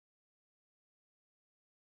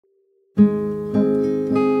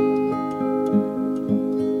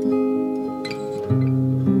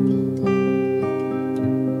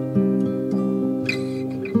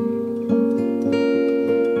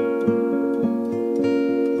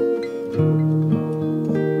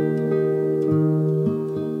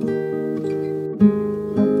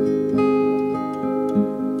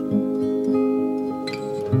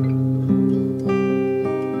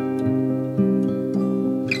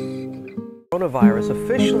coronavirus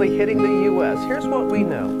officially hitting the U.S., here's what we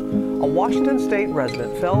know. A Washington state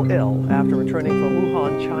resident fell ill after returning from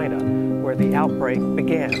Wuhan, China, where the outbreak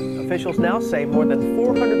began. Officials now say more than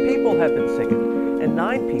 400 people have been sickened and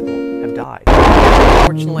 9 people have died.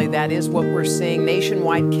 Unfortunately, that is what we're seeing.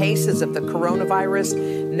 Nationwide cases of the coronavirus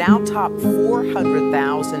now top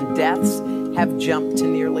 400,000. Deaths have jumped to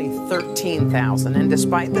nearly 13,000. And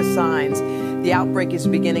despite the signs, the outbreak is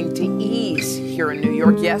beginning to ease here in New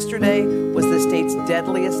York. Yesterday was the state's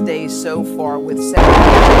deadliest day so far, with 7.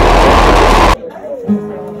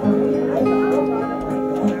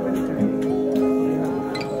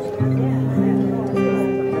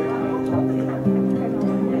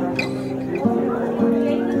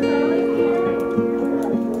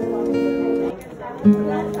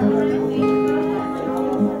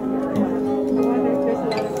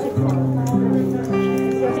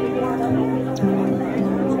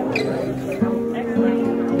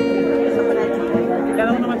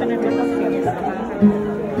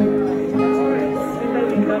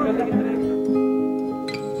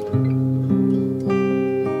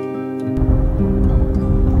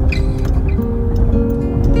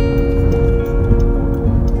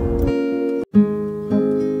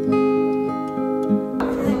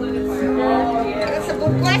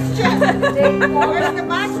 Where's the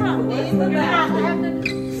bathroom?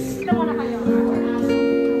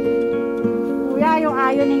 Kuya, yung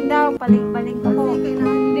ironing daw, balik-balik po.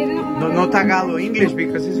 No Tagalog, English,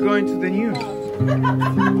 because it's going to the news. I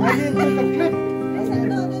didn't take a clip. I said,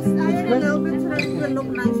 no, this iron a little bit so it will look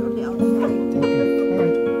nice on the outside.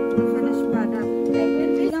 Finished product.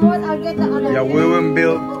 You know what? I'll get the other. Yeah, we will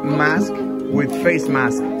build mask with face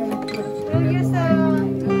mask. We'll use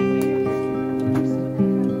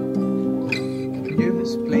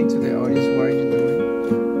Explain to the audience what are you doing?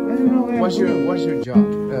 I don't know. What's your job?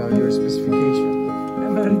 Your specification?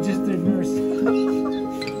 I'm a registered nurse.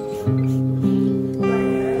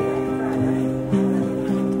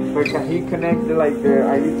 But can he connect the IV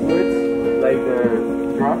fluids, like the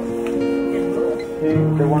drugs?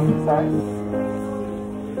 The one inside?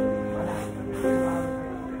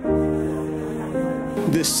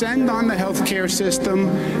 Descend on the healthcare system.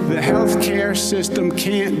 The healthcare system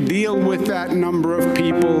can't deal with that number of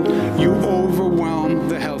people. You overwhelm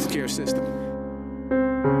the healthcare system.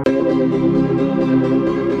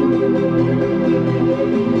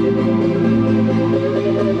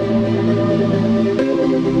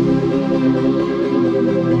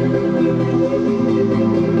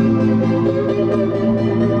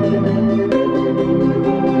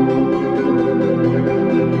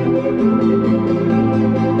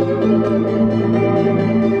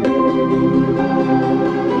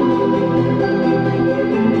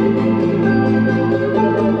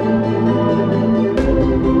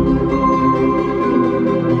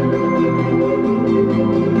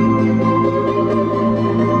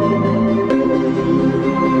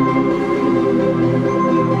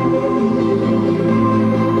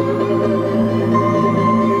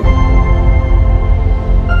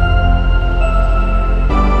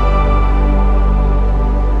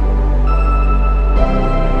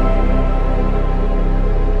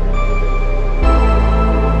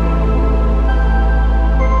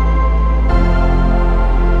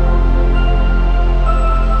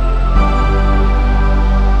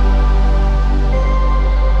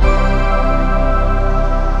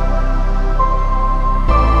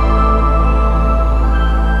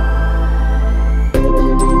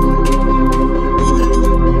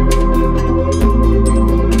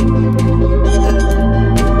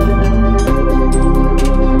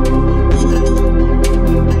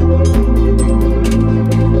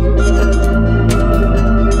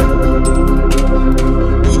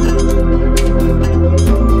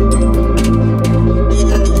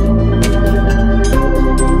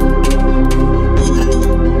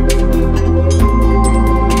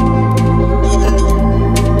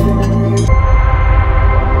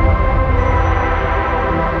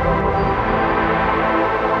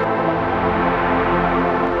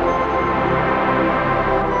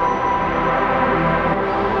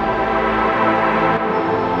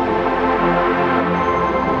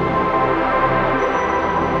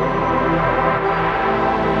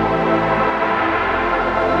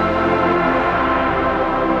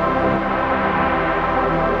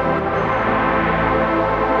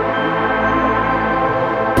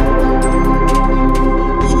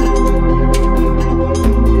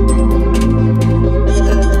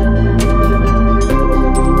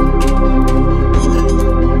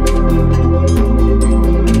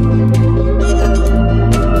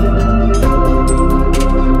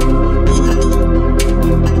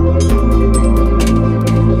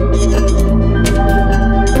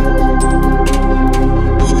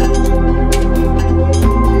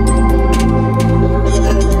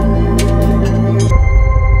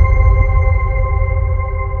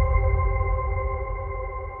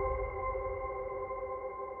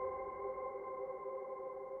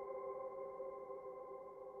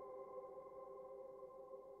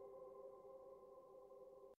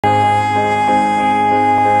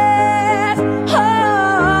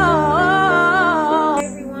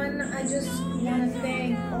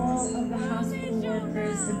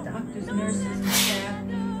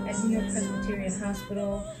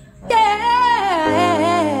 Montenegro,